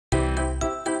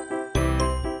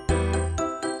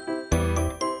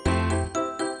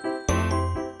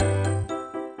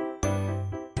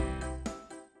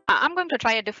I'm going to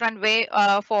try a different way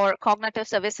for cognitive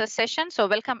services session. So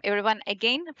welcome everyone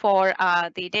again for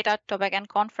the Data Toboggan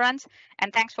conference.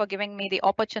 And thanks for giving me the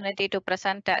opportunity to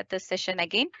present this session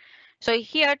again. So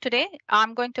here today,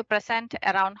 I'm going to present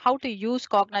around how to use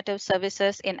cognitive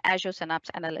services in Azure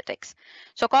Synapse Analytics.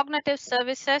 So cognitive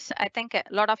services, I think a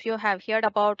lot of you have heard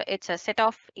about. It's a set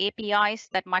of APIs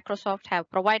that Microsoft have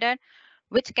provided,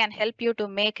 which can help you to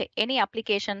make any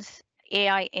applications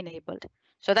AI enabled.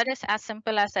 So that is as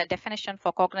simple as a definition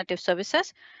for cognitive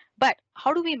services. But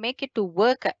how do we make it to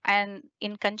work and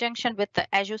in conjunction with the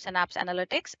Azure Synapse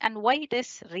Analytics, and why it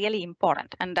is really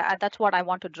important? And that's what I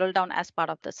want to drill down as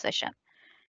part of this session.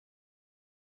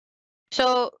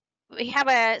 So we have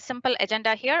a simple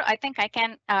agenda here. I think I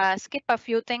can skip a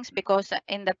few things because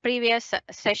in the previous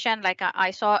session, like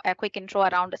I saw a quick intro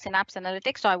around Synapse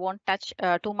Analytics, so I won't touch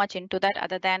too much into that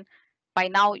other than by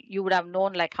now you would have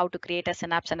known like how to create a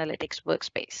Synapse Analytics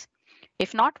workspace.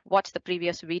 If not, watch the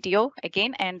previous video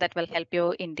again, and that will help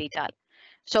you in detail.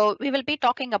 So we will be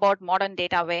talking about modern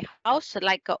data warehouse,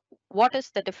 like what is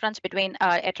the difference between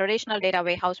a traditional data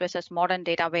warehouse versus modern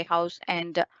data warehouse,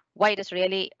 and why it is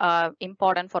really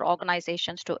important for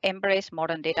organizations to embrace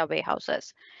modern data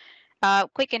warehouses.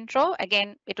 Quick intro,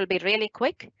 again, it will be really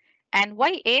quick, and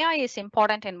why AI is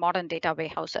important in modern data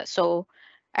warehouses. So,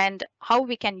 and how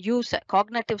we can use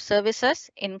cognitive services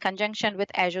in conjunction with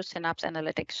Azure Synapse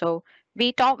Analytics. So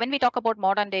when we talk about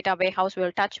modern data warehouse,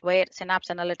 we'll touch where Synapse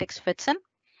Analytics fits in.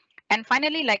 And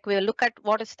finally, like we'll look at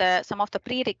what is some of the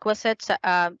prerequisites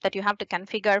that you have to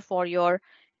configure for your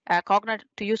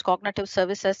to use cognitive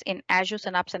services in Azure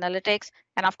Synapse Analytics.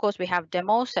 And of course, we have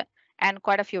demos and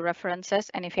quite a few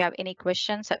references. And if you have any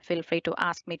questions, feel free to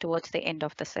ask me towards the end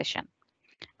of the session.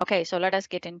 Okay, so let us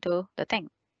get into the thing.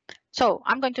 So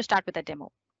I'm going to start with a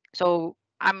demo. So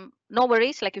no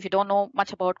worries, like if you don't know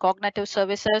much about cognitive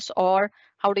services or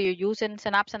how do you use in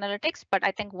Synapse Analytics, but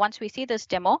I think once we see this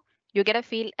demo, you get a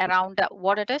feel around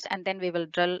what it is, and then we will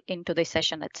drill into the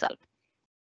session itself.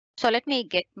 So let me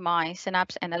get my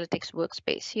Synapse Analytics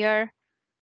workspace here.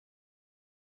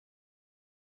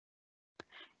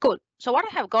 Cool. So what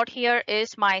I have got here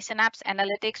is my Synapse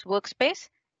Analytics workspace,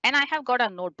 and I have got a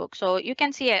notebook. So you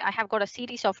can see I have got a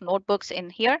series of notebooks in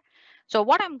here. So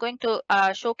what I'm going to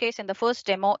showcase in the first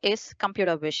demo is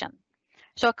computer vision.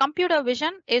 So computer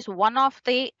vision is one of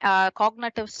the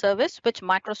cognitive service which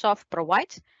Microsoft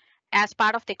provides as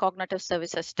part of the cognitive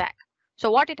services stack. So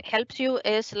what it helps you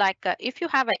is like if you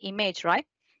have an image, right?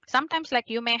 Sometimes like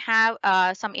you may have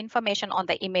some information on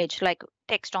the image, like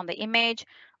text on the image,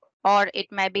 or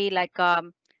it may be like a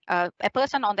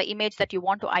person on the image that you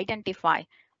want to identify.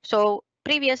 So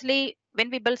previously, when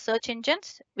we build search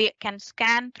engines, we can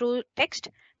scan through text,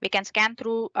 we can scan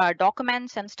through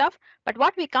documents and stuff. But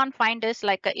what we can't find is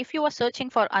like if you are searching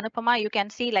for Anupama, you can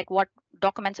see like what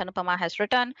documents Anupama has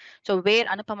written. So where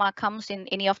Anupama comes in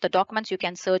any of the documents, you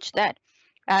can search that.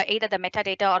 Either the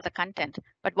metadata or the content.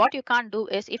 But what you can't do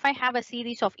is if I have a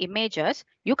series of images,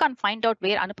 you can't find out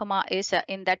where Anupama is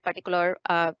in that particular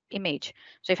image.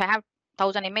 So if I have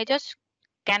 1,000 images,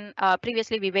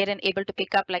 previously we weren't able to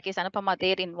pick up like is Anupama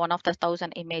there in one of the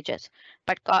 1,000 images.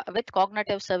 But with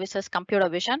cognitive services computer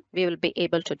vision, we will be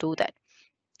able to do that.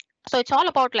 So it's all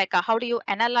about like how do you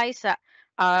analyze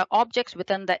objects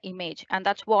within the image, and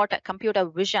that's what computer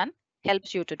vision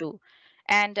helps you to do.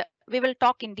 And we will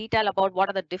talk in detail about what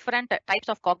are the different types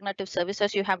of cognitive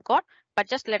services you have got, but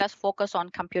just let us focus on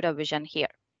computer vision here.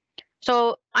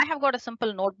 So I have got a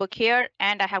simple notebook here,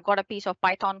 and I have got a piece of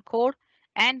Python code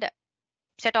and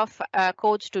set of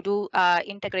codes to do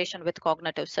integration with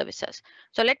cognitive services.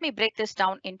 So let me break this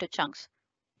down into chunks.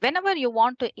 Whenever you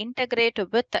want to integrate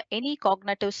with any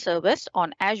cognitive service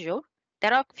on Azure,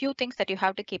 there are a few things that you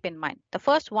have to keep in mind. The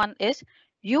first one is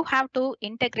you have to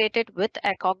integrate it with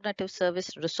a cognitive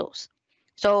service resource.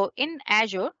 So in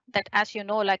Azure, that as you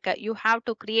know, like you have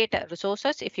to create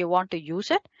resources if you want to use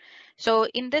it. So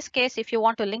in this case, if you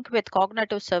want to link with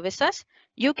cognitive services,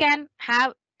 you can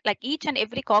have like each and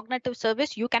every cognitive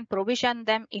service, you can provision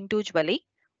them individually,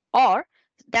 or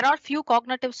there are few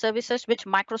cognitive services which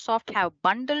Microsoft have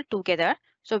bundled together.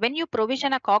 So when you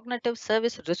provision a cognitive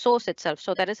service resource itself,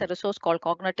 so there is a resource called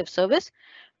cognitive service.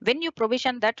 When you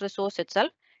provision that resource itself,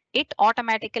 it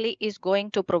automatically is going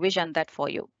to provision that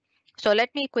for you. So let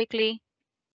me quickly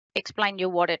explain you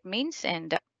what it means.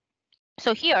 And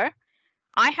so here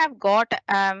I have got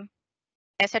a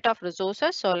set of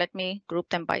resources. So let me group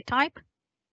them by type.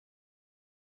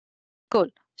 Cool.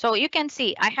 So you can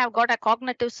see I have got a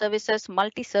cognitive services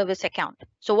multi-service account.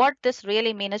 So what this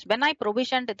really means is when I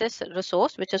provisioned this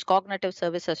resource, which is cognitive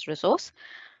services resource,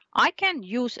 I can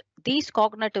use these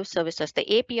cognitive services,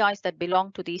 the APIs that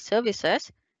belong to these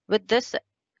services, with this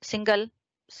single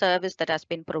service that has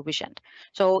been provisioned.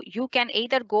 So you can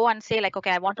either go and say like,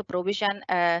 okay, I want to provision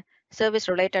a service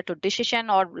related to decision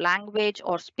or language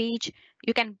or speech.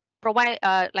 You can provide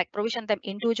like provision them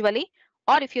individually.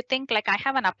 Or if you think like I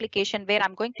have an application where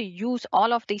I'm going to use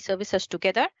all of these services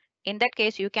together, in that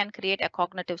case, you can create a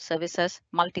cognitive services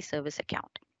multi-service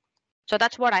account. So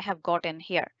that's what I have got in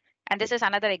here. And this is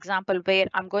another example where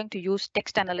I'm going to use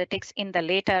text analytics in the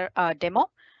later demo.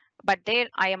 But there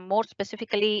I am more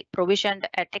specifically provisioned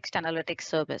a text analytics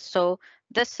service. So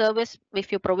this service,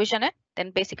 if you provision it, then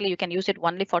basically you can use it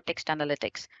only for text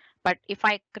analytics. But if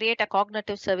I create a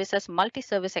cognitive services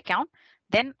multi-service account,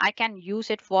 then I can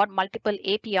use it for multiple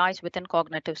APIs within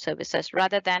cognitive services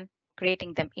rather than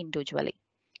creating them individually.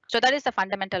 So that is the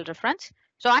fundamental difference.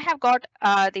 So I have got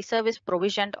the service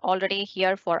provisioned already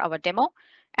here for our demo,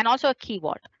 and also a key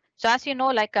vault. So as you know,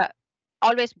 like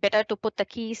always better to put the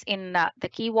keys in the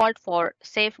key vault for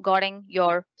safeguarding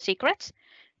your secrets.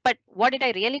 But what did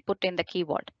I really put in the key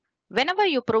vault? Whenever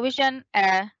you provision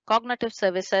a cognitive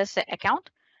services account,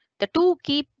 the two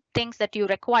key things that you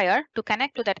require to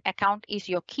connect to that account is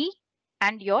your key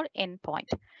and your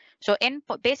endpoint. So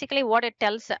basically what it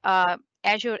tells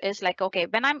Azure is like, okay,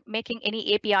 when I'm making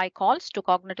any API calls to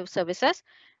cognitive services,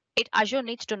 Azure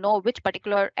needs to know which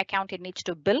particular account it needs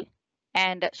to bill.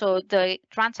 And so the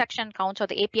transaction counts or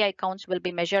the API counts will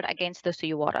be measured against this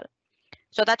URL.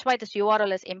 So that's why this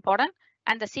URL is important.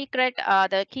 And the secret,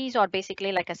 the keys are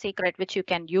basically like a secret which you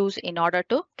can use in order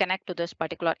to connect to this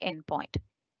particular endpoint.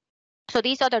 So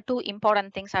these are the two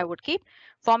important things I would keep.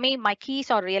 For me, my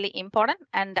keys are really important,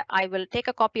 and I will take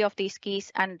a copy of these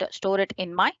keys and store it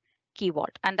in my key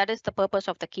vault. And that is the purpose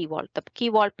of the key vault. The key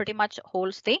vault pretty much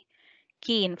holds the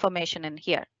key information in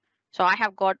here. So I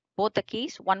have got both the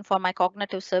keys, one for my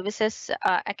cognitive services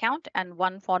account and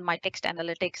one for my text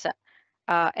analytics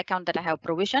account that I have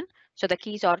provisioned. So the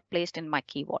keys are placed in my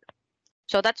key vault.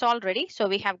 So that's all ready. So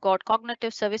we have got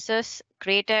cognitive services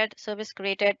created, service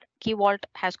created, key vault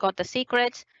has got the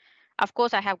secrets. Of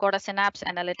course, I have got a Synapse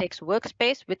Analytics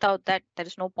workspace. Without that, there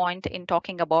is no point in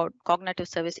talking about cognitive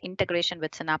service integration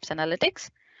with Synapse Analytics.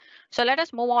 So let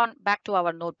us move on back to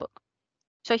our notebook.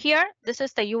 So here, this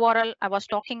is the URL I was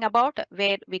talking about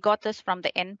where we got this from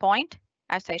the endpoint,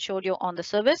 as I showed you on the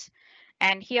service.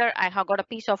 And here I have got a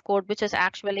piece of code which is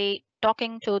actually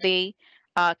talking to the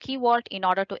key vault in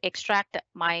order to extract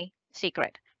my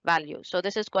secret value. So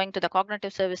this is going to the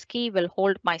cognitive service key will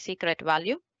hold my secret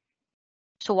value.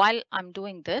 So while I'm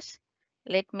doing this,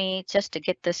 let me just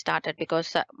get this started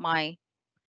because my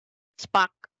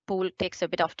Spark pool takes a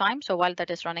bit of time. So while that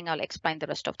is running, I'll explain the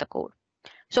rest of the code.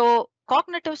 So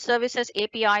cognitive services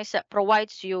APIs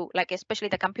provides you, like especially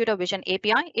the computer vision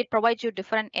API, it provides you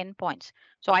different endpoints.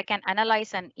 So I can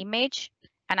analyze an image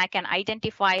and I can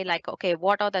identify like, okay,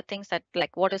 what are the things that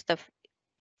like, what is the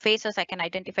faces I can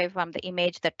identify from the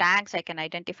image, the tags I can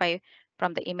identify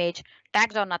from the image.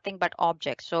 Tags are nothing but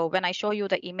objects. So when I show you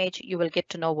the image, you will get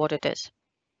to know what it is.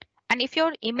 And if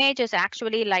your image is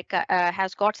actually like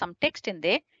has got some text in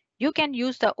there, you can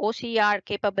use the OCR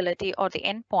capability or the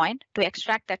endpoint to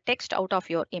extract the text out of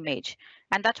your image.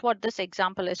 And that's what this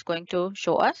example is going to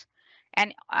show us.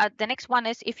 And the next one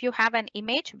is if you have an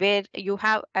image where you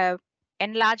have an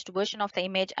enlarged version of the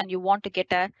image and you want to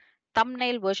get a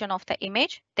thumbnail version of the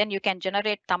image, then you can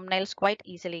generate thumbnails quite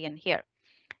easily in here.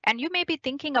 And you may be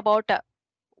thinking about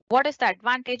what is the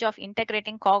advantage of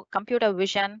integrating computer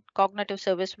vision cognitive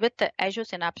service with the Azure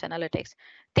Synapse Analytics?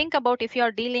 Think about if you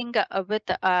are dealing with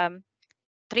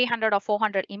 300 or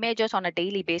 400 images on a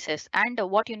daily basis. And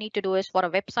what you need to do is for a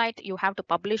website, you have to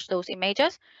publish those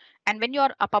images. And when you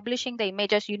are publishing the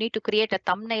images, you need to create a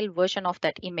thumbnail version of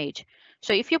that image.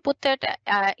 So if you put that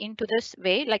into this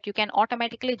way, like you can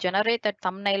automatically generate that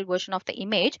thumbnail version of the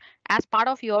image as part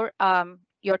of your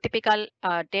typical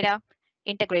data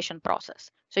integration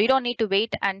process. So you don't need to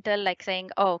wait until like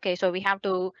saying, oh, okay, so we have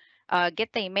to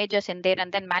get the images in there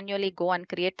and then manually go and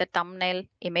create the thumbnail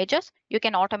images. You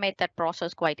can automate that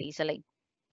process quite easily.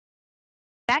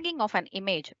 Tagging of an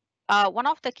image. One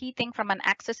of the key things from an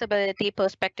accessibility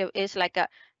perspective is like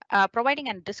providing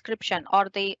a description or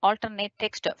the alternate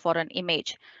text for an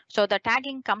image. So the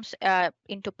tagging comes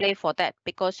into play for that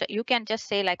because you can just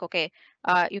say like, okay,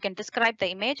 you can describe the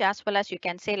image as well as you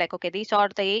can say like, okay, these are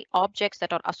the objects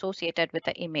that are associated with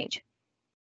the image.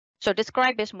 So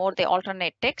describe is more the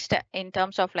alternate text in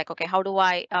terms of like, okay, how do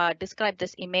I describe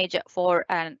this image for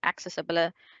an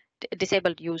accessible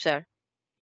disabled user?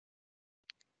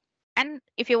 And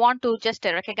if you want to just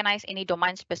recognize any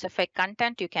domain specific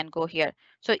content, you can go here.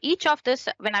 So each of this,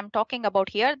 when I'm talking about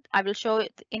here, I will show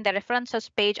in the references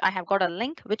page, I have got a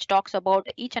link which talks about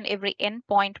each and every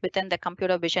endpoint within the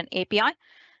computer vision API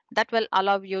that will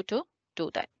allow you to do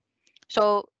that.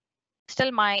 So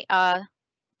still my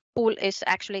pool is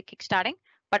actually kickstarting.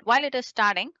 But while it is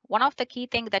starting, one of the key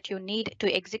things that you need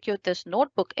to execute this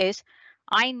notebook is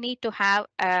I need to have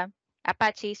a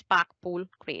Apache Spark pool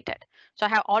created. So I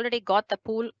have already got the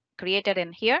pool created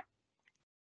in here.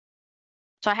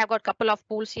 So I have got a couple of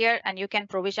pools here, and you can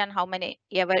provision how many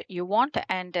ever you want,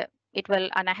 and it will,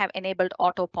 and I have enabled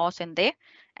auto pause in there.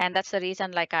 And that's the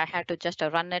reason like I had to just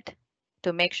run it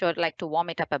to make sure like to warm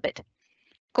it up a bit.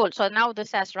 Cool. So now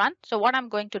this has run. So what I'm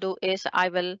going to do is I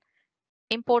will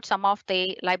import some of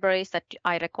the libraries that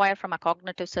I require from a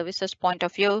cognitive services point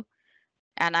of view,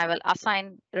 and I will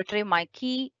retrieve my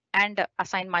key and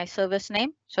assign my service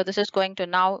name. So this is going to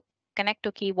now connect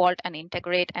to Key Vault and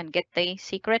integrate and get the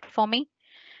secret for me.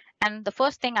 And the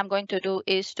first thing I'm going to do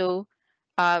is to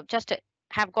just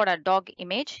have got a dog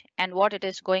image, and what it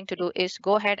is going to do is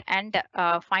go ahead and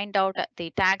find out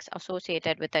the tags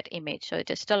associated with that image. So it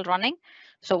is still running.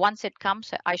 So once it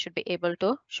comes, I should be able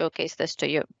to showcase this to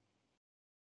you.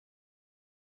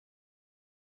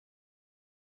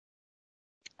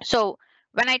 So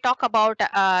when I talk about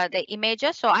the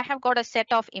images, so I have got a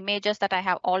set of images that I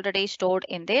have already stored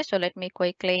in there. So let me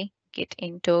quickly get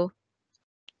into,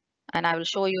 and I will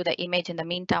show you the image in the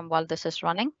meantime while this is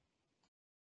running.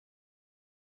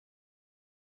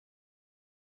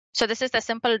 So this is the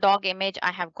simple dog image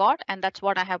I have got, and that's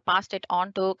what I have passed it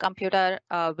on to computer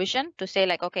vision to say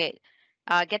like, okay,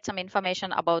 get some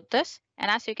information about this.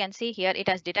 And as you can see here, it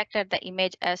has detected the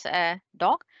image as a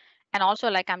dog. And also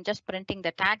like I'm just printing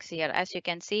the tags here. As you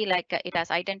can see, like it has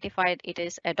identified it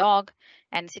is a dog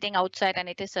and sitting outside, and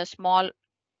it is a small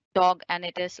dog, and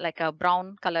it is like a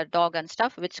brown colored dog and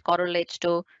stuff, which correlates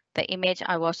to the image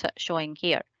I was showing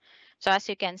here. So as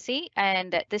you can see,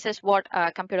 and this is what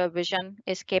computer vision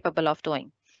is capable of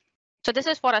doing. So this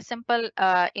is for a simple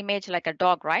image like a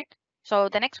dog, right? So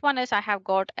the next one is I have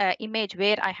got an image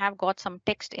where I have got some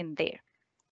text in there.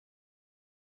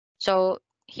 So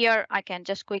here I can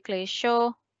just quickly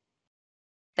show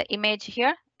the image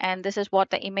here, and this is what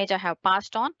the image I have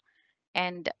passed on.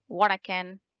 And what I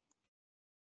can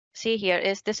see here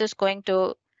is this is going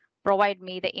to provide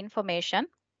me the information.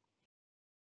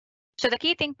 So the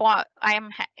key thing I am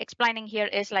explaining here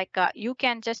is like you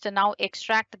can just now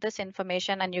extract this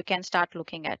information and you can start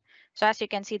looking at. So as you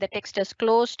can see, the text is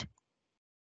closed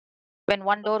when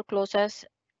one door closes,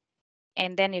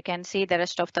 and then you can see the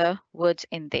rest of the words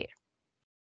in there.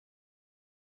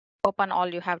 Open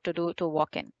all you have to do to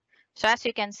walk in. So as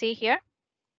you can see here,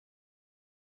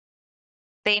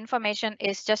 the information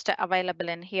is just available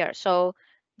in here. So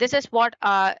this is what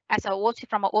as a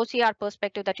from an OCR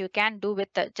perspective that you can do with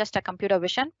just a computer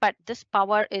vision, but this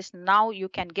power is now you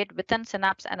can get within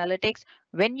Synapse Analytics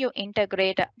when you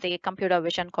integrate the computer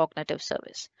vision cognitive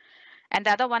service. And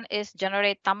the other one is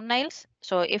generate thumbnails.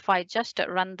 So if I just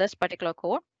run this particular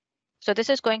code, so this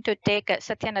is going to take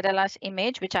Satya Nadella's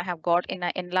image, which I have got in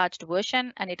an enlarged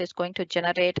version, and it is going to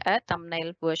generate a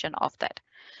thumbnail version of that.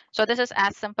 So this is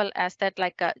as simple as that,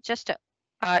 like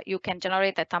you can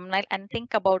generate a thumbnail, and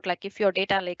think about like if your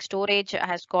data lake storage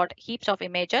has got heaps of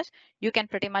images, you can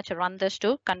pretty much run this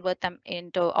to convert them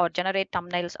into or generate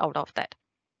thumbnails out of that.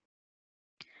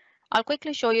 I'll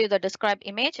quickly show you the described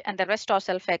image, and the rest are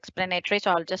self-explanatory. So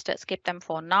I'll just skip them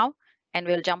for now, and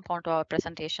we'll jump onto our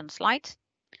presentation slides.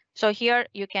 So here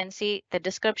you can see the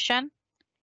description,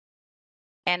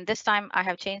 and this time I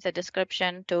have changed the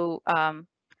description to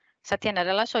Satya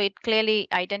Nadella, so it clearly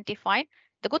identified.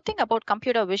 The good thing about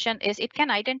computer vision is it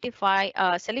can identify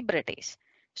celebrities.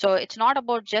 So it's not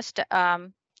about just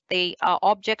the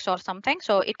objects or something.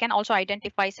 So it can also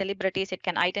identify celebrities. It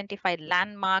can identify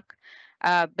landmark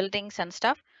buildings and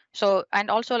stuff. So,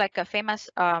 and also like a famous,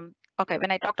 okay,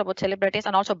 when I talked about celebrities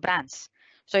and also brands.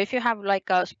 So if you have like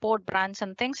sport brands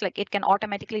and things, like it can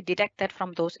automatically detect that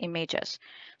from those images.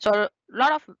 So a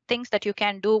lot of things that you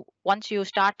can do once you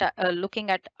start looking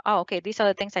at, oh, okay, these are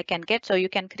the things I can get. So you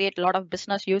can create a lot of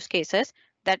business use cases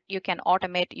that you can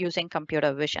automate using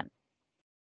computer vision.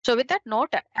 So with that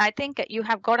note, I think you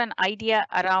have got an idea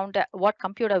around what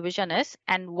computer vision is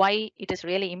and why it is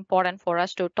really important for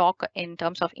us to talk in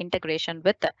terms of integration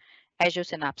with Azure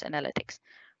Synapse Analytics.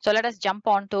 So let us jump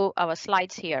on to our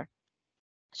slides here.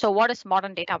 So what is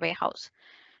modern data warehouse?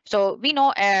 So we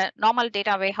know a normal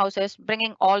data warehouse is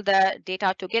bringing all the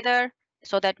data together,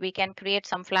 so that we can create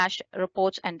some flash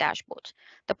reports and dashboards.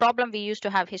 The problem we used to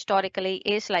have historically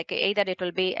is like either it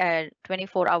will be a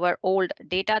 24-hour old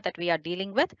data that we are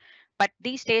dealing with, but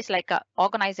these days like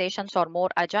organizations are more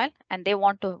agile and they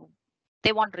want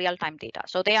real-time data.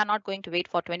 So they are not going to wait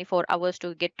for 24 hours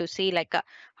to get to see like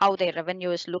how their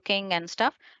revenue is looking and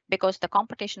stuff, because the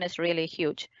competition is really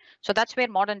huge. So that's where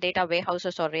modern data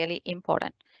warehouses are really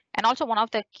important. And also one of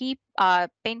the key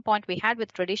pain point we had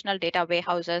with traditional data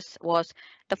warehouses was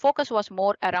the focus was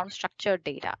more around structured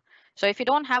data. So if you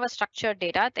don't have a structured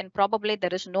data, then probably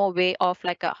there is no way of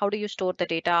like how do you store the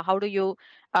data? How do you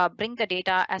bring the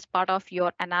data as part of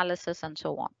your analysis and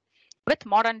so on? With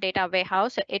modern data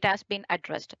warehouse, it has been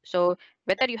addressed. So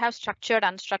whether you have structured,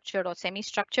 unstructured, or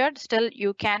semi-structured, still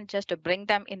you can just bring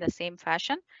them in the same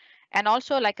fashion. And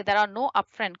also like there are no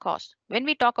upfront costs. When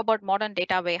we talk about modern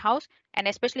data warehouse, and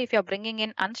especially if you're bringing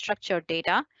in unstructured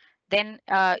data, then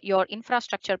your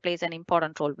infrastructure plays an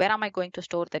important role. Where am I going to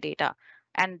store the data?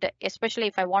 And especially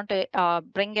if I want to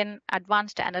bring in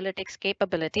advanced analytics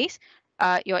capabilities,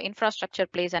 your infrastructure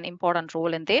plays an important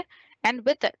role in there. And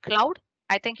with the cloud,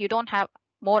 I think you don't have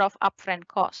more of upfront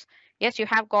costs. Yes, you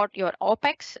have got your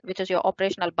OPEX, which is your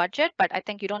operational budget, but I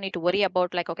think you don't need to worry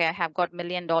about like, okay, I have got $1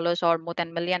 million or more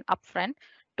than million upfront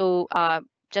to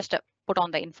just put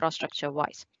on the infrastructure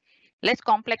wise. Less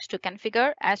complex to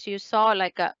configure. As you saw,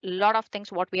 like a lot of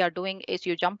things, what we are doing is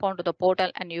you jump onto the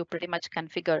portal and you pretty much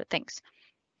configure things.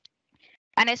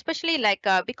 And especially like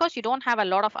because you don't have a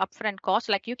lot of upfront costs,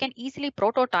 like you can easily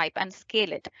prototype and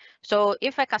scale it. So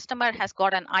if a customer has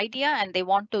got an idea and you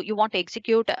want to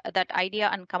execute that idea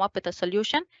and come up with a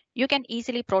solution, you can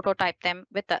easily prototype them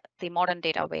with the modern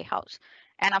data warehouse.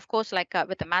 And of course, like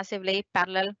with the massively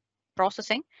parallel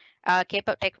processing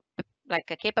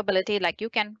like a capability, like you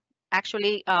can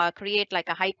actually create like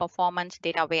a high performance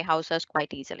data warehouses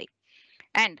quite easily.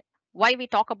 And why we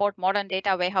talk about modern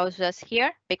data warehouses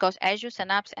here? Because Azure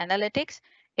Synapse Analytics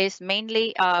is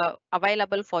mainly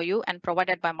available for you and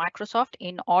provided by Microsoft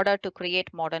in order to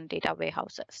create modern data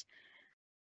warehouses.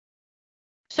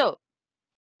 So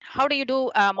how do you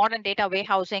do modern data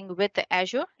warehousing with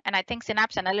Azure? And I think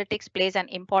Synapse Analytics plays an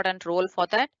important role for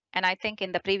that. And I think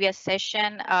in the previous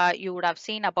session, you would have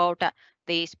seen about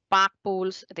the Spark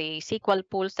pools, the SQL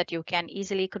pools that you can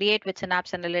easily create with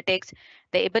Synapse Analytics,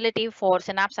 the ability for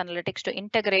Synapse Analytics to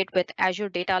integrate with Azure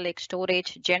Data Lake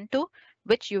Storage Gen 2,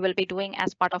 which you will be doing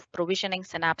as part of provisioning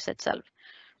Synapse itself.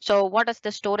 So what does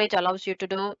the storage allows you to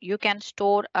do? You can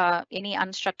store any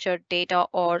unstructured data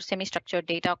or semi-structured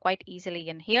data quite easily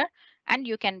in here, and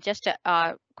you can just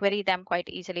query them quite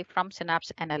easily from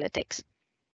Synapse Analytics.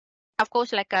 Of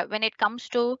course, like when it comes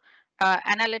to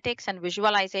analytics and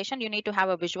visualization, you need to have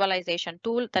a visualization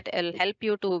tool that will help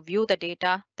you to view the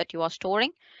data that you are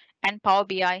storing, and Power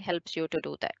BI helps you to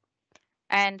do that.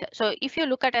 And so if you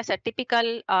look at as a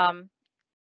typical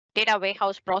data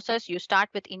warehouse process, you start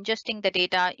with ingesting the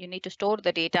data, you need to store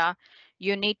the data,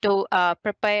 you need to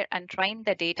prepare and train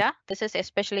the data. This is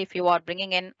especially if you are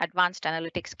bringing in advanced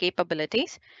analytics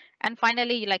capabilities. And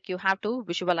finally, like you have to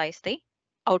visualize the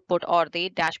output or the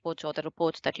dashboards or the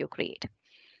reports that you create.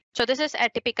 So this is a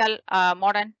typical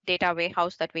modern data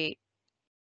warehouse that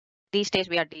these days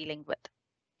we are dealing with.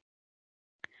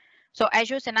 So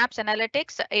Azure Synapse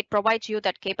Analytics, it provides you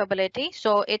that capability.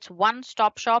 So it's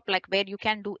one-stop shop, like where you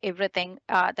can do everything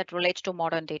that relates to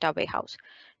modern data warehouse.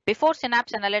 Before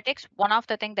Synapse Analytics, one of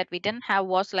the things that we didn't have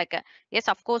was like, yes,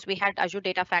 of course, we had Azure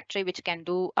Data Factory, which can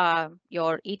do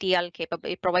your ETL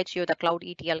capability. It provides you the cloud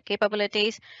ETL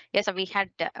capabilities. Yes, we had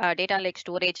Data Lake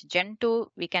Storage Gen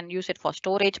 2. We can use it for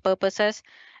storage purposes.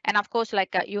 And of course,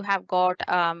 like you have got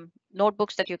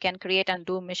notebooks that you can create and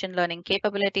do machine learning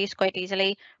capabilities quite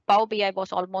easily. Power BI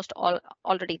was almost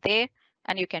already there,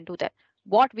 and you can do that.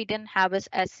 What we didn't have is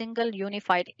a single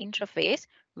unified interface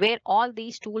where all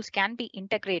these tools can be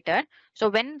integrated. So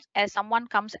when someone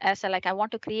comes as like, I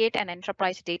want to create an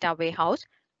enterprise data warehouse,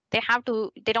 they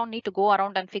don't need to go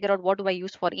around and figure out what do I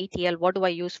use for ETL, what do I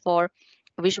use for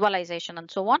visualization and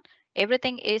so on.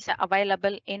 Everything is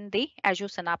available in the Azure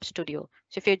Synapse Studio.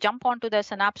 So if you jump onto the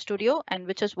Synapse Studio, and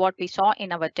which is what we saw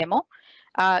in our demo,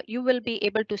 you will be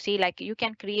able to see like you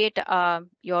can create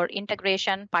your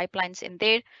integration pipelines in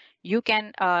there. You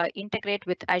can integrate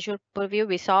with Azure Purview.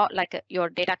 We saw like your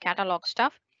data catalog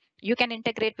stuff. You can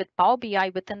integrate with Power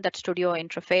BI within that Studio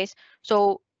interface.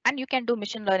 So, and you can do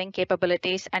machine learning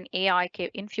capabilities and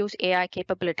infuse AI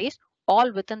capabilities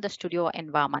all within the Studio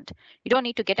environment. You don't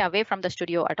need to get away from the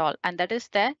Studio at all. And that is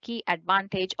the key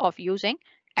advantage of using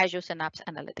Azure Synapse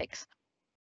Analytics.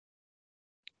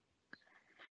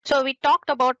 So we talked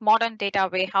about modern data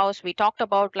warehouse. We talked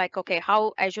about like, okay,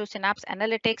 how Azure Synapse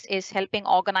Analytics is helping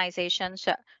organizations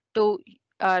to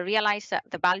realize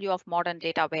the value of modern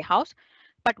data warehouse.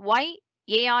 But why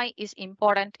AI is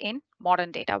important in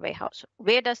modern data warehouse?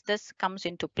 Where does this comes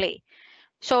into play?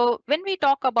 So when we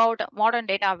talk about modern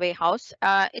data warehouse,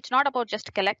 it's not about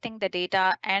just collecting the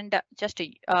data and just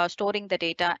storing the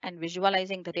data and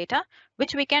visualizing the data,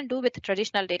 which we can do with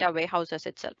traditional data warehouses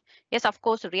itself. Yes, of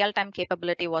course, real-time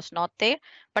capability was not there,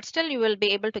 but still you will be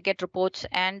able to get reports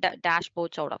and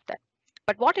dashboards out of that.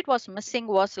 But what it was missing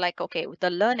was like, okay, the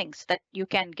learnings that you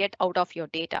can get out of your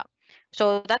data.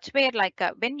 So that's where like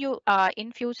when you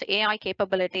infuse AI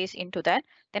capabilities into that,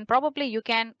 then probably you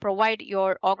can provide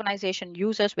your organization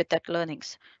users with that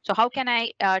learnings. So how can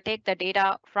I take the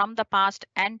data from the past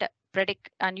and predict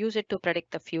and use it to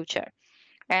predict the future?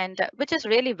 And which is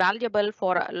really valuable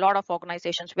for a lot of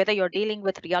organizations, whether you're dealing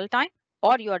with real time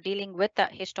or you are dealing with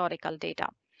historical data.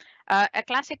 A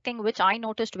classic thing which I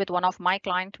noticed with one of my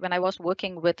clients when I was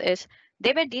working with is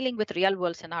they were dealing with real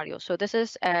world scenarios. So this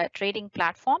is a trading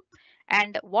platform.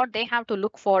 And what they have to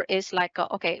look for is like,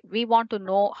 okay, we want to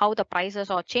know how the prices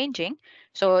are changing.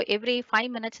 So every 5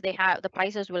 minutes they have the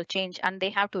prices will change and they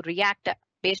have to react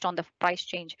based on the price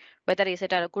change. Whether is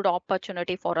it a good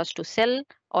opportunity for us to sell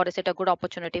or is it a good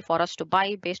opportunity for us to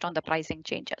buy based on the pricing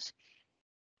changes.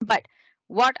 But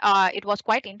what it was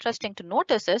quite interesting to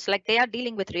notice is like they are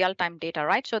dealing with real-time data,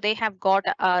 right? So they have got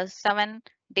 7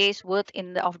 days worth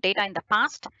of data in the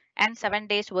past and 7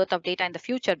 days worth of data in the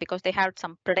future because they had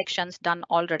some predictions done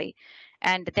already.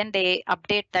 And then they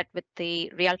update that with the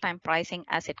real-time pricing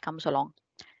as it comes along.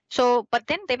 So, but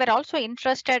then they were also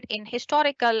interested in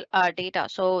historical data.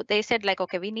 So they said like,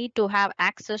 okay, we need to have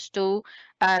access to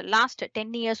last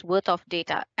 10 years worth of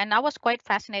data. And I was quite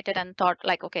fascinated and thought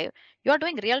like, okay, you're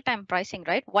doing real-time pricing,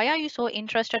 right? Why are you so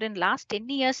interested in last 10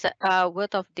 years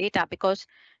worth of data? Because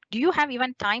do you have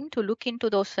even time to look into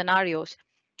those scenarios?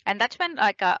 And that's when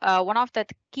like one of the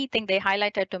key thing they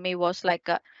highlighted to me was like,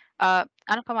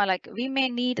 Anupama, like we may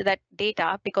need that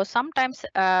data because sometimes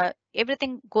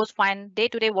everything goes fine day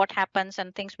to day, what happens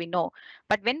and things we know.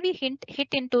 But when we hit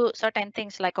into certain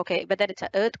things like, okay, whether it's an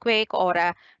earthquake or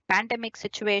a pandemic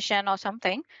situation or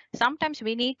something, sometimes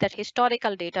we need that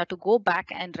historical data to go back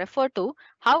and refer to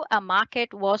how a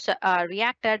market was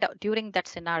reacted during that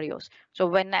scenarios. So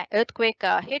when an earthquake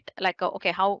hit, like,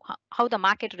 okay, how the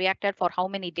market reacted for how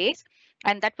many days.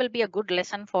 And that will be a good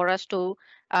lesson for us to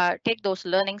take those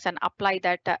learnings and apply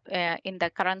that in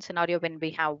the current scenario when we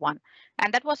have one.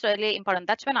 And that was really important.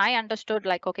 That's when I understood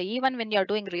like, okay, even when you're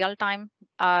doing real time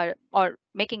or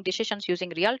making decisions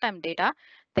using real time data,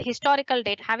 the historical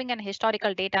data, having an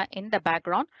historical data in the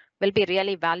background will be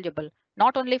really valuable,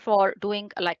 not only for doing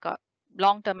like a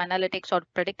long-term analytics or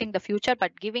predicting the future,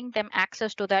 but giving them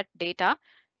access to that data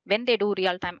when they do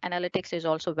real-time analytics is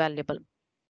also valuable.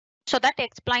 So that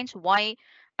explains why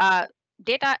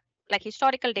data like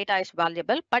historical data is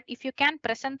valuable. But if you can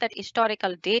present that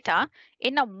historical data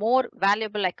in a more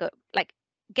valuable, like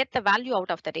get the value out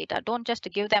of the data, don't just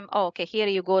give them, oh, okay, here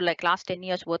you go, like last 10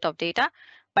 years worth of data,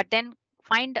 but then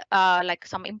find like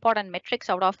some important metrics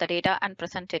out of the data and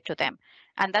present it to them.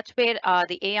 And that's where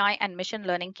the AI and machine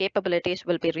learning capabilities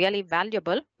will be really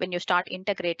valuable when you start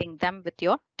integrating them with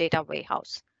your data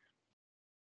warehouse.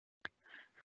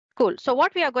 Cool. So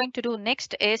what we are going to do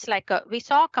next is like we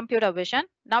saw computer vision.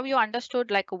 Now you understood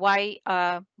like why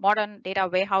modern data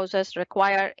warehouses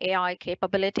require AI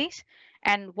capabilities.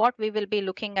 And what we will be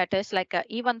looking at is like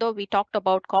even though we talked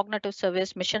about cognitive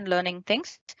service machine learning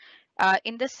things,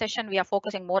 in this session we are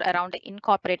focusing more around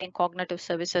incorporating cognitive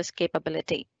services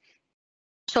capability.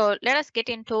 So let us get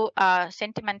into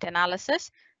sentiment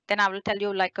analysis. Then I will tell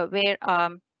you like where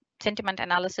sentiment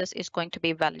analysis is going to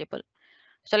be valuable.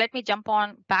 So let me jump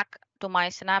on back to my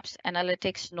Synapse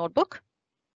Analytics notebook.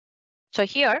 So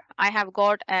here I have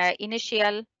got an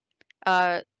initial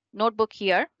notebook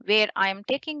here where I am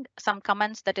taking some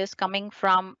comments that is coming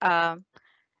from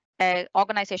an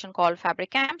organization called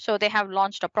Fabricam. So they have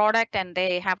launched a product and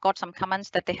they have got some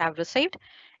comments that they have received.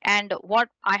 And what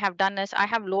I have done is I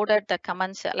have loaded the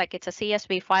comments like it's a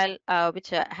CSV file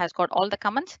which has got all the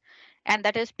comments, and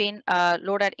that has been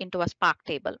loaded into a Spark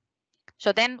table.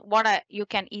 So then what you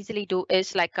can easily do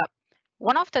is like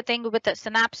one of the things with the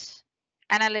Synapse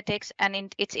Analytics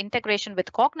and its integration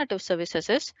with cognitive services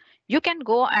is you can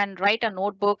go and write a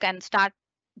notebook and start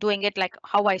doing it like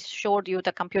how I showed you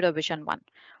the computer vision one.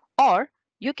 Or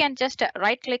you can just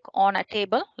right click on a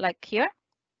table like here,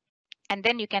 and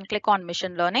then you can click on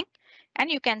machine learning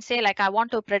and you can say like I want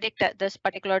to predict this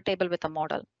particular table with a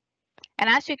model.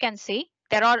 And as you can see,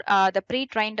 there are the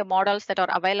pre-trained models that are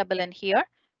available in here,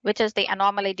 which is the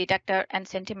anomaly detector and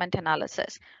sentiment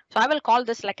analysis. So I will call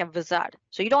this like a wizard.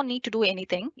 So you don't need to do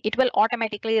anything. It will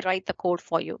automatically write the code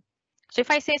for you. So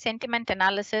if I say sentiment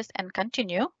analysis and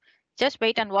continue, just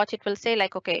wait and watch. It will say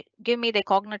like, okay, give me the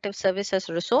cognitive services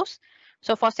resource.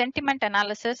 So for sentiment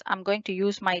analysis, I'm going to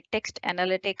use my text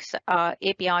analytics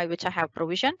API, which I have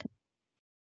provisioned.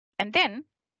 And then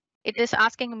it is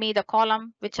asking me the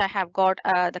column which I have got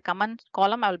the command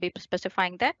column. I will be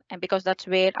specifying that, and because that's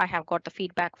where I have got the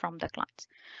feedback from the clients.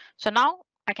 So now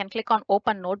I can click on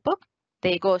open notebook.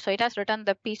 There you go. So it has written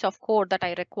the piece of code that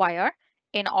I require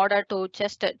in order to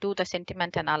just do the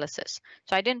sentiment analysis.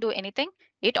 So I didn't do anything.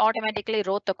 It automatically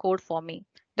wrote the code for me.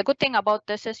 The good thing about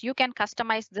this is you can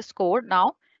customize this code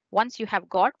now once you have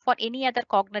got for any other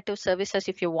cognitive services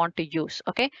if you want to use.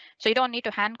 Okay, so you don't need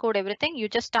to hand code everything. You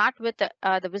just start with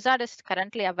the wizard is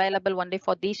currently available only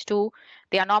for these two,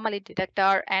 the anomaly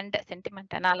detector and sentiment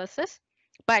analysis.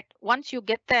 But once you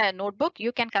get the notebook,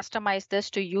 you can customize this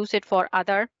to use it for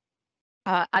other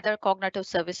cognitive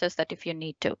services that if you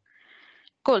need to.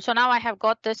 Cool. So now I have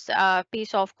got this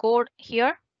piece of code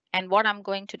here. And what I'm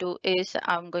going to do is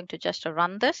I'm going to just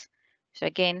run this. So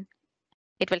again,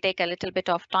 it will take a little bit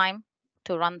of time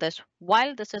to run this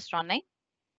while this is running.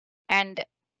 And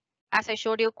as I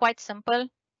showed you, quite simple.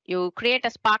 You create a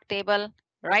Spark table,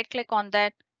 right click on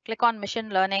that, click on machine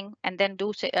learning, and then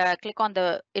click on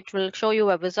it will show you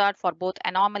a wizard for both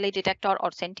anomaly detector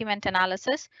or sentiment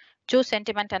analysis. Choose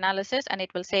sentiment analysis and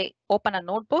it will say open a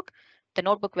notebook. The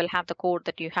notebook will have the code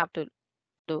that you have to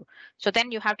do. So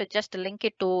then you have to just link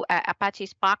it to Apache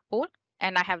Spark pool,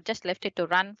 and I have just left it to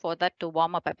run for that to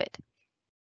warm up a bit.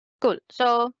 Cool.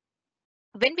 So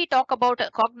when we talk about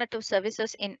cognitive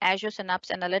services in Azure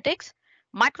Synapse Analytics,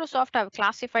 Microsoft have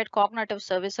classified cognitive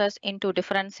services into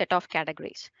different set of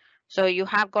categories. So you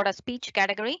have got a speech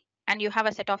category and you have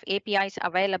a set of APIs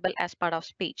available as part of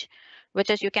speech, which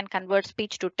is you can convert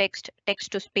speech to text,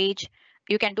 text to speech.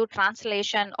 You can do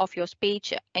translation of your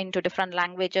speech into different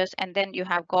languages, and then you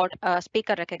have got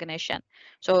speaker recognition.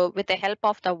 So with the help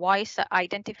of the voice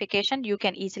identification, you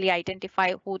can easily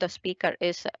identify who the speaker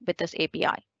is with this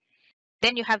API.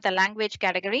 Then you have the language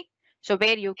category. So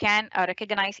where you can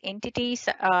recognize entities,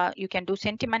 you can do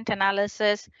sentiment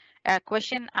analysis,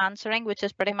 question answering, which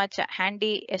is pretty much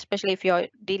handy, especially if you're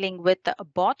dealing with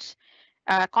bots,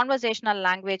 conversational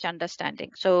language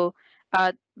understanding. So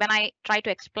when I try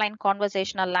to explain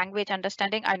conversational language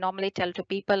understanding, I normally tell to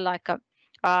people like,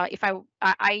 if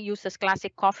I use this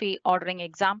classic coffee ordering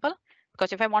example,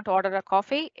 because if I want to order a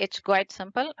coffee, it's quite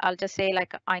simple. I'll just say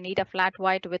like, I need a flat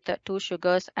white with 2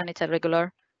 sugars and it's a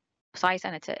regular size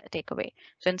and it's a takeaway.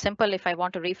 So in simple, if I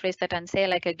want to rephrase that and say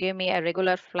like, give me a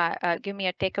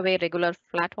takeaway regular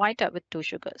flat white with 2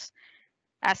 sugars.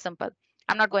 As simple.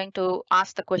 I'm not going to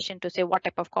ask the question to say what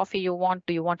type of coffee you want.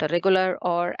 Do you want a regular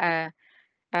or a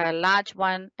large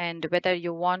one, and whether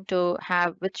you want to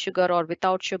have with sugar or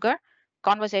without sugar?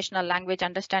 Conversational language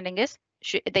understanding is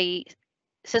the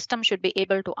system should be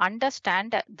able to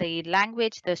understand the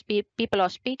language the people are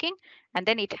speaking, and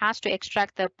then it has to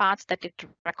extract the parts that it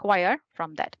require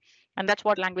from that. And that's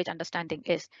what language understanding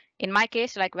is. In my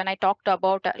case, like when I talked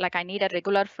about like I need a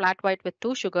regular flat white with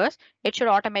 2 sugars, it should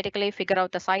automatically figure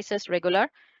out the size is regular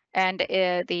and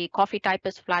the coffee type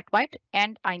is flat white,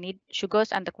 and I need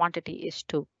sugars and the quantity is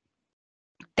 2.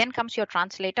 Then comes your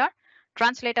translator.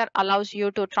 Translator allows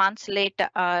you to translate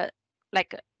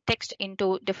like text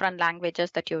into different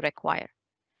languages that you require.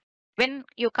 When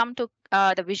you come to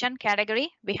the vision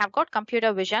category, we have got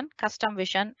computer vision, custom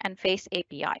vision, and face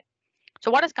API. So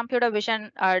what does computer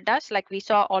vision does? Like we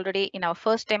saw already in our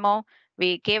first demo,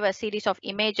 we gave a series of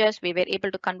images. We were able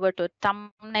to convert to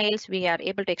thumbnails. We are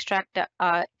able to extract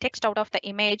text out of the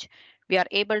image. We are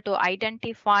able to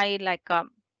identify like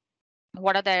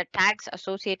what are the tags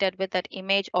associated with that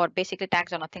image, or basically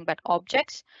tags are nothing but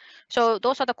objects. So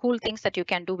those are the cool things that you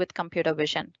can do with computer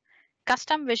vision.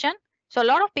 Custom vision. So a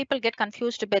lot of people get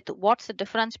confused with what's the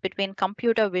difference between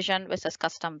computer vision versus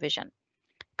custom vision.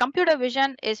 Computer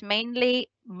vision is mainly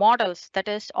models that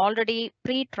is already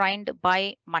pre-trained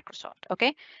by Microsoft.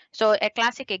 Okay, so a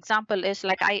classic example is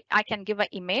like I can give an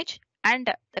image and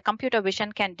the computer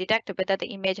vision can detect whether the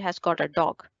image has got a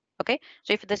dog. Okay,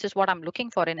 so if this is what I'm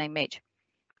looking for in an image,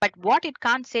 but what it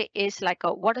can't say is like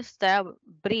what is the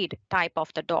breed type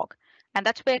of the dog, and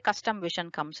that's where custom vision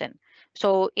comes in.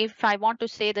 So if I want to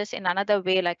say this in another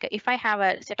way, like if I have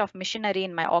a set of machinery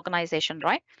in my organization,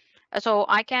 right? So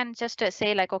I can just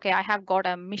say like, okay, I have got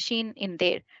a machine in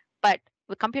there, but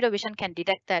the computer vision can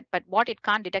detect that, but what it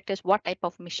can't detect is what type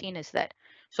of machine is that.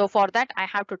 So for that, I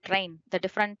have to train the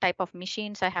different type of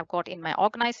machines I have got in my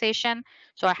organization.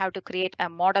 So I have to create a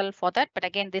model for that. But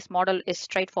again, this model is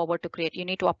straightforward to create. You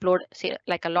need to upload, say,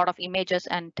 like a lot of images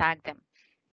and tag them.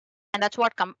 And that's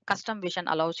what custom vision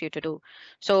allows you to do.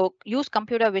 So use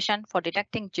computer vision for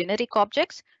detecting generic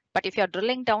objects. But if you're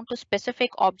drilling down to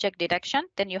specific object detection,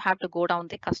 then you have to go down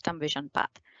the custom vision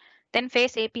path. Then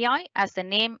Face API, as the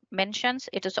name mentions,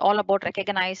 it is all about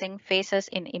recognizing faces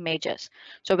in images.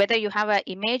 So whether you have an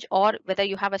image or whether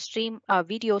you have a stream, a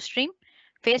video stream,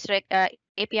 Face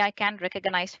API can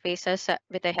recognize faces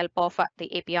with the help of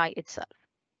the API itself.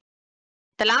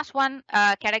 The last one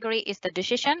category is the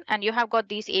decision, and you have got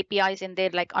these APIs in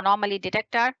there like anomaly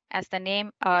detector, as the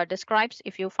name describes.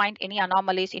 If you find any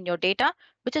anomalies in your data,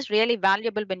 which is really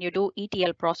valuable when you do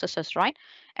ETL processes, right?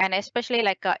 And especially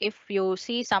like if you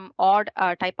see some odd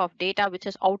type of data which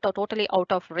is totally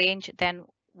out of range than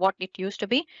what it used to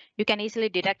be, you can easily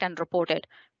detect and report it.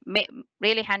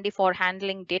 Really handy for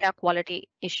handling data quality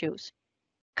issues.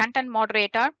 Content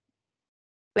moderator,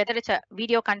 whether it's a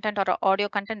video content or audio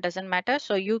content, doesn't matter.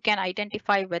 So you can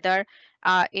identify whether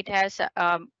it has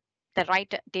the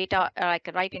right data, like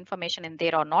right information in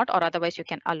there or not, or otherwise you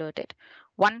can alert it.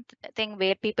 One thing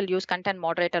where people use content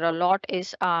moderator a lot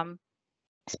is spam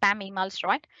emails,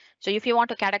 right? So if you want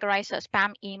to categorize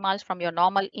spam emails from your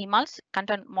normal emails,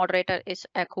 content moderator is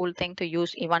a cool thing to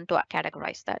use even to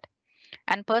categorize that.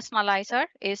 And personalizer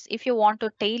is if you want to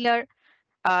tailor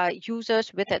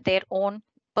users with their own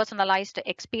personalized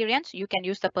experience, you can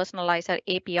use the personalizer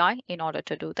API in order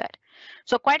to do that.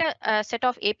 So quite a set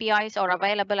of APIs are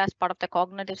available as part of the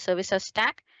cognitive services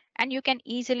stack, and you can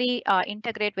easily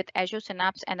integrate with Azure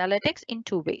Synapse Analytics in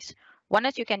two ways. One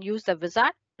is you can use the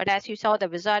wizard, but as you saw, the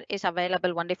wizard is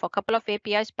available only for a couple of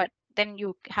APIs, but then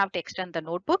you have to extend the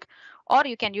notebook, or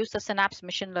you can use the Synapse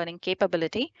machine learning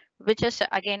capability, which is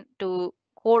again to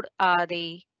code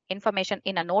the information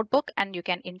in a notebook, and you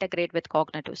can integrate with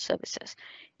cognitive services.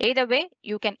 Either way,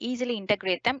 you can easily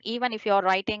integrate them. Even if you're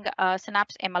writing a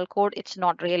Synapse ML code, it's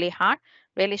not really hard,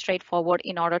 really straightforward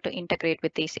in order to integrate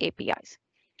with these APIs.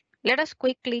 Let us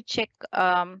quickly check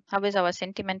how is our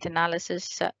sentiment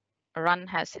analysis run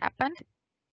has happened.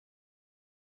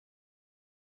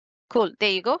 Cool,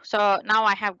 there you go. So now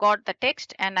I have got the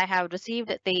text and I have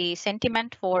received the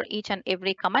sentiment for each and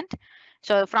every comment.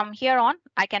 So from here on,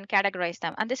 I can categorize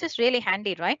them. And this is really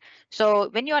handy, right? So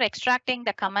when you are extracting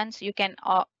the comments, you can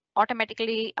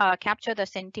automatically capture the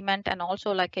sentiment, and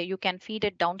also like you can feed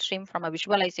it downstream from a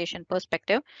visualization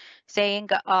perspective, saying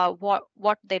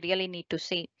what they really need to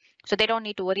see. So they don't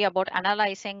need to worry about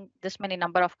analyzing this many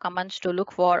number of comments to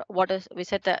look for what is, we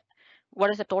said,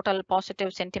 what is the total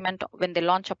positive sentiment when they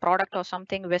launch a product or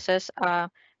something versus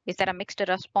is there a mixed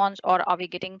response, or are we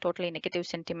getting totally negative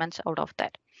sentiments out of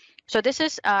that? So this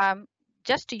is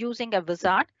just using a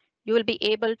wizard. You will be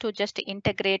able to just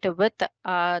integrate with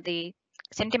the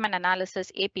sentiment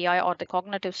analysis API or the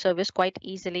cognitive service quite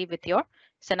easily with your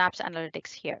Synapse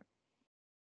Analytics here.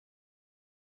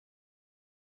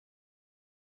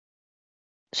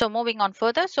 So moving on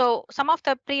further, so some of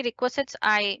the prerequisites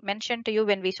I mentioned to you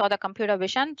when we saw the computer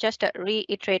vision, just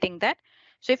reiterating that.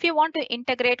 So if you want to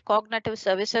integrate cognitive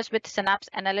services with Synapse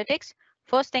Analytics,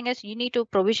 first thing is you need to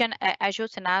provision a Azure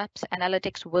Synapse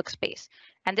Analytics workspace.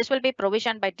 And this will be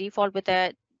provisioned by default with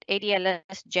a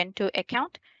ADLS Gen 2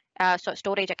 account, so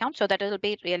storage account, so that it will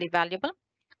be really valuable.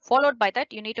 Followed by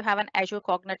that, you need to have an Azure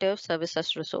Cognitive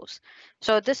Services resource.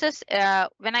 So this is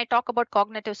when I talk about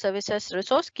cognitive services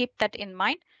resource, keep that in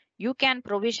mind. You can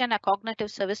provision a cognitive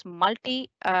service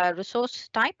multi-resource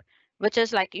type, which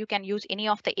is like you can use any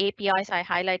of the APIs I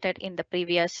highlighted in the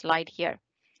previous slide here.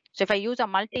 So if I use a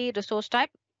multi-resource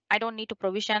type, I don't need to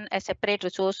provision a separate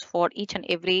resource for each and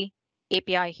every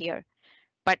API here.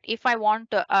 But if I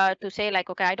want to say like,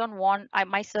 okay, I don't want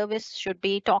my service should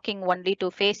be talking only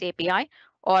to Face API,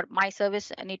 or my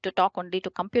service need to talk only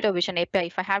to computer vision API.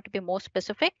 If I have to be more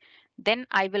specific, then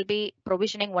I will be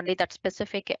provisioning only that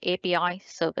specific API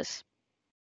service.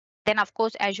 Then of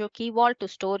course, Azure Key Vault to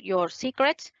store your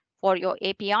secrets for your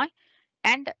API.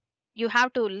 And you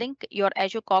have to link your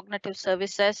Azure Cognitive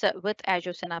Services with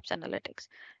Azure Synapse Analytics.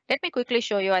 Let me quickly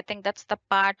show you. I think that's the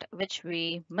part which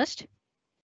we missed.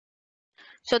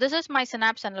 So this is my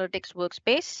Synapse Analytics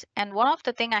workspace. And one of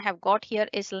the thing I have got here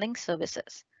is link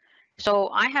services. So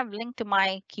I have linked to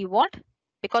my Key Vault,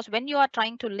 because when you are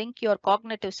trying to link your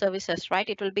cognitive services, right,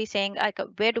 it will be saying like,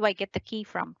 where do I get the key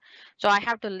from? So I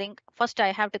have to link, first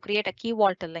I have to create a Key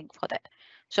Vault link for that.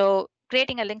 So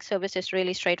creating a link service is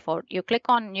really straightforward. You click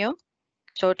on new.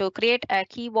 So to create a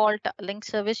Key Vault link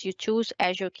service, you choose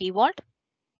Azure Key Vault.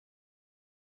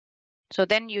 So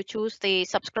then you choose the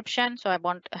subscription. So I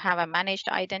want to have a managed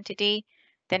identity.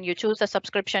 Then you choose the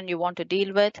subscription you want to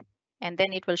deal with, and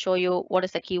then it will show you what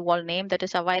is the key vault name that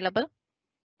is available.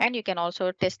 And you can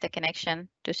also test the connection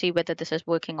to see whether this is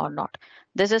working or not.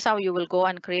 This is how you will go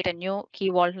and create a new key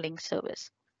vault link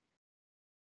service.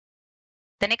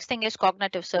 The next thing is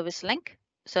cognitive service link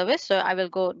service. So I will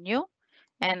go new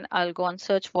and I'll go and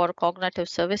search for cognitive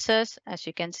services, as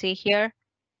you can see here,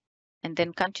 and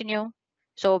then continue.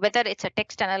 So whether it's a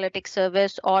text analytics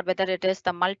service or whether it is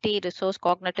the multi-resource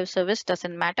cognitive service,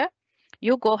 doesn't matter.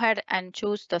 You go ahead and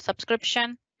choose the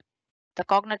subscription, the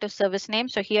cognitive service name.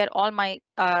 So here all my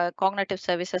cognitive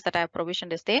services that I have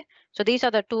provisioned is there. So these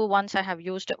are the two ones I have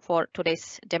used for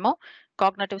today's demo: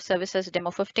 cognitive services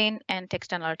demo 15 and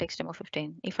text analytics demo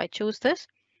 15. If I choose this,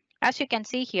 as you can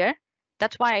see here,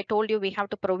 that's why I told you we have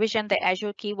to provision the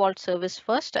Azure Key Vault service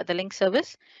first, the link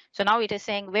service. So now it is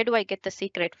saying, where do I get the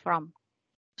secret from?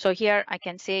 So here I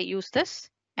can say use this,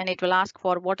 and it will ask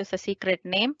for what is the secret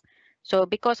name. So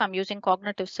because I'm using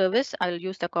cognitive service, I'll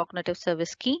use the cognitive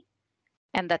service key,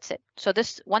 and that's it. So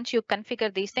this, once you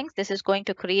configure these things, this is going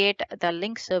to create the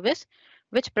link service,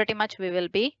 which pretty much we will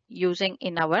be using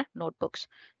in our notebooks.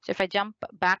 So if I jump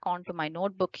back onto my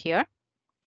notebook here,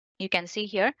 you can see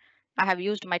here, I have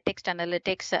used my text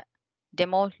analytics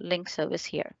demo link service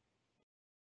here.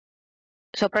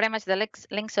 So pretty much the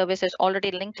link service is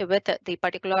already linked with the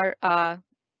particular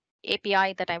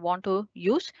API that I want to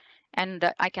use,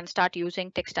 and I can start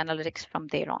using text analytics from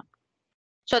there on.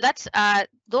 So that's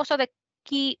those are the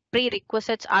key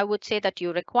prerequisites I would say that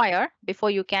you require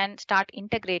before you can start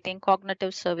integrating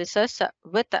cognitive services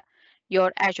with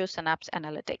your Azure Synapse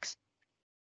Analytics.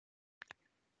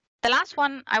 The last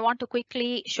one I want to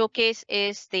quickly showcase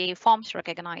is the Forms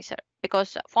Recognizer,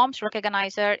 because Forms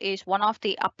Recognizer is one of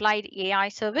the applied AI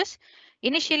service.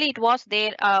 Initially, it was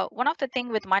there. One of the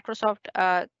things with Microsoft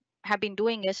have been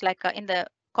doing is like in the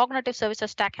cognitive services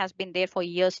stack has been there for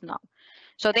years now.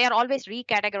 So they are always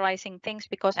recategorizing things,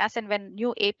 because as and when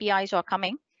new APIs are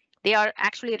coming, they are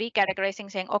actually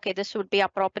recategorizing, saying, okay, this would be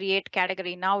appropriate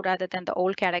category now rather than the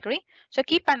old category. So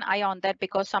keep an eye on that,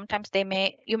 because sometimes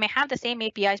you may have the same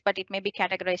APIs, but it may be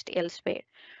categorized elsewhere.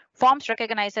 Forms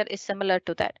Recognizer is similar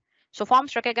to that. So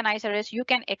Forms Recognizer is you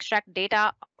can extract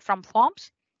data from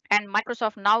forms, and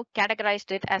Microsoft now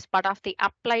categorized it as part of the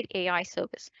applied AI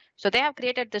service. So they have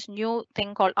created this new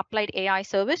thing called applied AI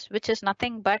service, which is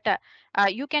nothing but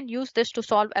you can use this to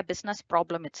solve a business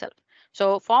problem itself.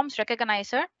 So Forms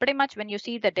Recognizer, pretty much when you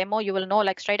see the demo, you will know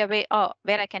like straight away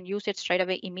where I can use it straight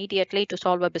away immediately to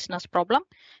solve a business problem.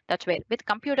 That's where with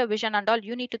computer vision and all,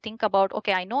 you need to think about,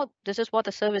 okay, I know this is what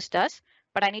the service does,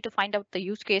 but I need to find out the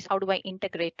use case. How do I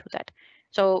integrate to that?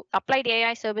 So applied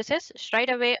AI services,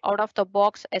 straight away out of the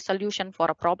box, a solution for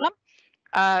a problem.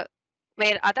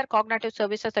 Where other cognitive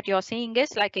services that you're seeing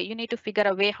is like you need to figure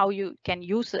a way how you can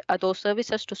use those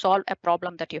services to solve a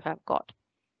problem that you have got.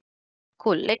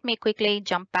 Cool. Let me quickly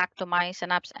jump back to my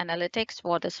Synapse Analytics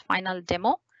for this final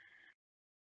demo.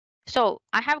 So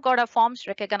I have got a Forms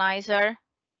Recognizer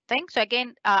thing. So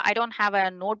again, I don't have a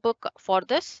notebook for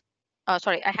this.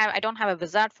 Sorry, I don't have a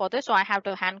wizard for this, so I have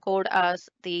to hand code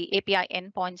the API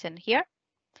endpoints in here.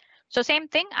 So same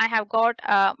thing, I have got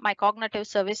my cognitive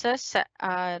services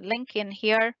link in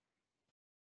here,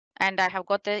 and I have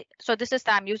got so this is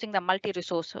I'm using the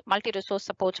multi-resource. Multi-resource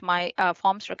supports my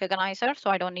Forms Recognizer, so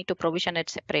I don't need to provision it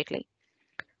separately.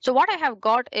 So what I have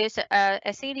got is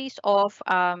a series of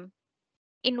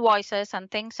invoices and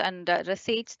things and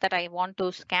receipts that I want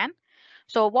to scan.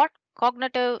 So what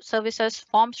Cognitive Services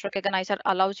Forms Recognizer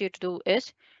allows you to do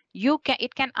is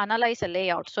it can analyze a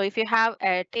layout. So if you have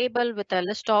a table with a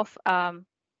list of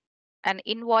an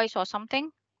invoice or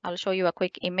something, I'll show you a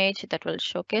quick image that will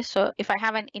showcase. So if I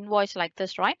have an invoice like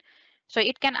this, right? So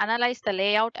it can analyze the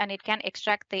layout and it can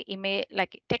extract the image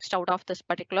like text out of this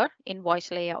particular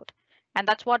invoice layout. And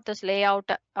that's what this layout,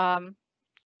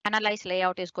 analyze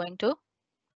layout is going to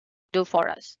do for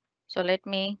us. So let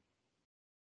me,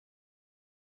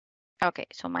 okay,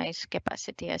 so my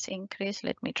capacity has increased.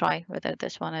 Let me try whether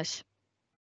this one is,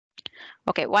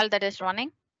 okay, while that is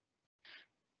running.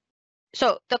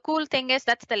 So the cool thing is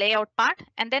that's the layout part,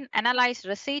 and then analyze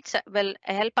receipts will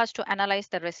help us to analyze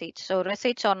the receipts. So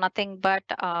receipts are nothing but,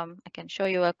 I can show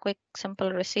you a quick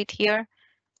simple receipt here.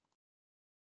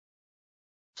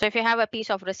 So if you have a piece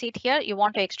of receipt here, you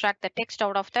want to extract the text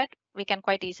out of that, we can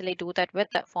quite easily do that with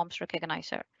the Forms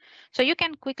Recognizer. So you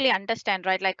can quickly understand,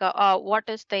 right, like what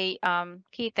is the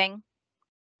key thing.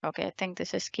 Okay, I think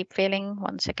this is keep failing.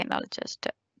 1 second, I'll just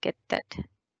get that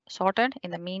sorted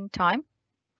in the meantime.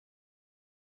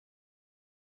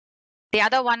 The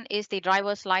other one is the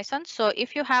driver's license. So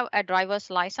if you have a driver's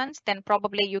license, then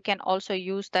probably you can also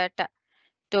use that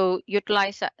to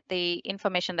utilize the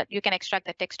information that you can extract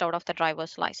the text out of the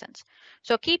driver's license.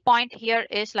 So key point here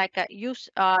is like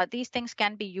these things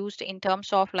can be used in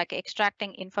terms of like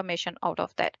extracting information out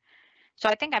of that. So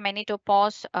I think I may need to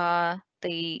pause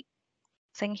the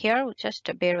thing here. Just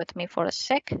bear with me for a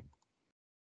sec.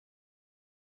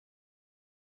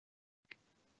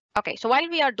 Okay, so while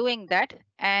we are doing that,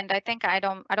 and I think I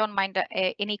don't mind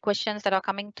any questions that are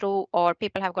coming through, or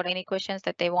people have got any questions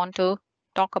that they want to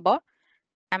talk about,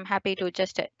 I'm happy to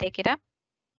just take it up.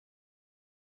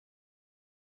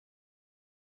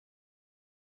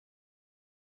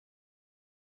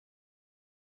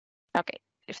 Okay,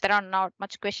 if there are not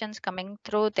much questions coming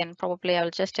through, then probably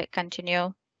I'll just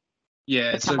continue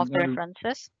with some of the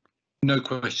references. No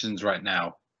questions right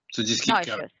now, so just keep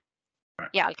going. Right.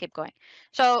 Yeah, I'll keep going.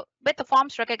 So with the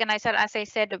forms recognizer, as I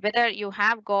said, whether you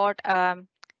have got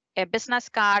a business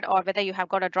card, or whether you have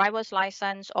got a driver's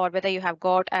license, or whether you have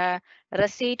got a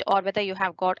receipt, or whether you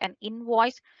have got an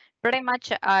invoice, pretty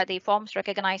much the forms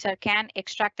recognizer can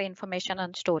extract the information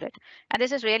and store it. And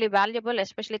this is really valuable,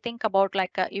 especially think about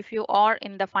like if you are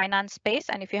in the finance space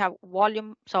and if you have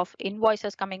volumes of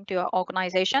invoices coming to your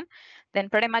organization, then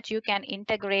pretty much you can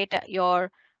integrate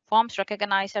your forms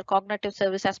recognizer cognitive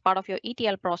service as part of your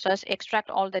ETL process, extract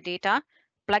all the data,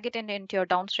 plug it into your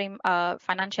downstream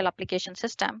financial application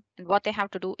system. And what they have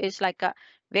to do is like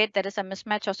where there is a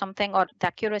mismatch or something, or the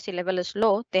accuracy level is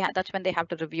low, that's when they have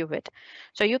to review it.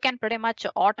 So you can pretty much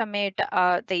automate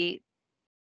the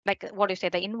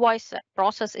invoice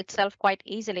process itself quite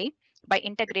easily by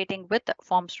integrating with the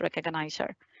forms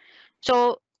recognizer.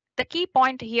 So the key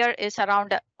point here is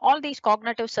around all these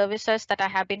cognitive services that I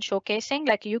have been showcasing,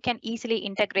 like you can easily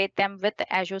integrate them with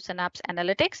the Azure Synapse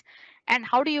Analytics. And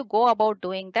how do you go about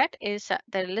doing that is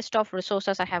the list of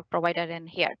resources I have provided in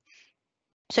here.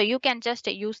 So you can just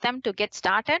use them to get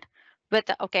started with,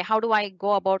 okay, how do I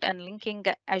go about and linking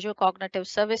Azure Cognitive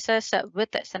Services with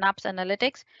Synapse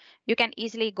Analytics? You can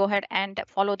easily go ahead and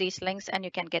follow these links and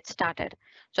you can get started.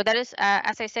 So there is,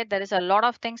 as I said, there is a lot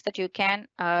of things that you can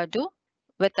do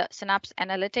with the Synapse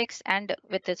Analytics and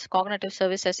with its cognitive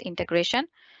services integration.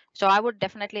 So I would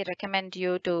definitely recommend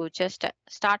you to just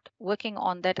start working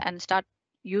on that and start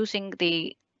using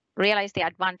realize the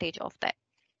advantage of that.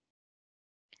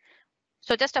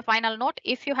 So just a final note,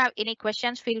 if you have any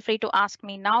questions, feel free to ask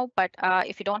me now. But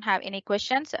if you don't have any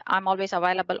questions, I'm always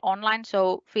available online.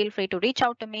 So feel free to reach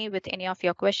out to me with any of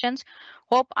your questions.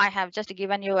 Hope I have just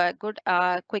given you a good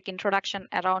quick introduction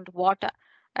around what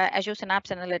Azure Synapse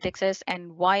Analytics is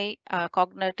and why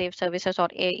cognitive services or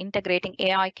integrating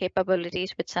AI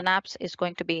capabilities with Synapse is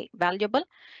going to be valuable.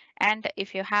 And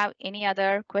if you have any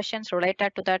other questions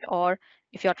related to that, or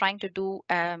if you're trying to do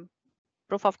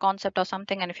proof of concept or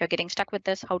something, and if you're getting stuck with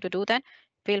this, how to do that,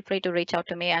 feel free to reach out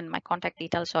to me, and my contact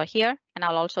details are here, and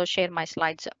I'll also share my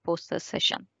slides post this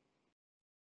session.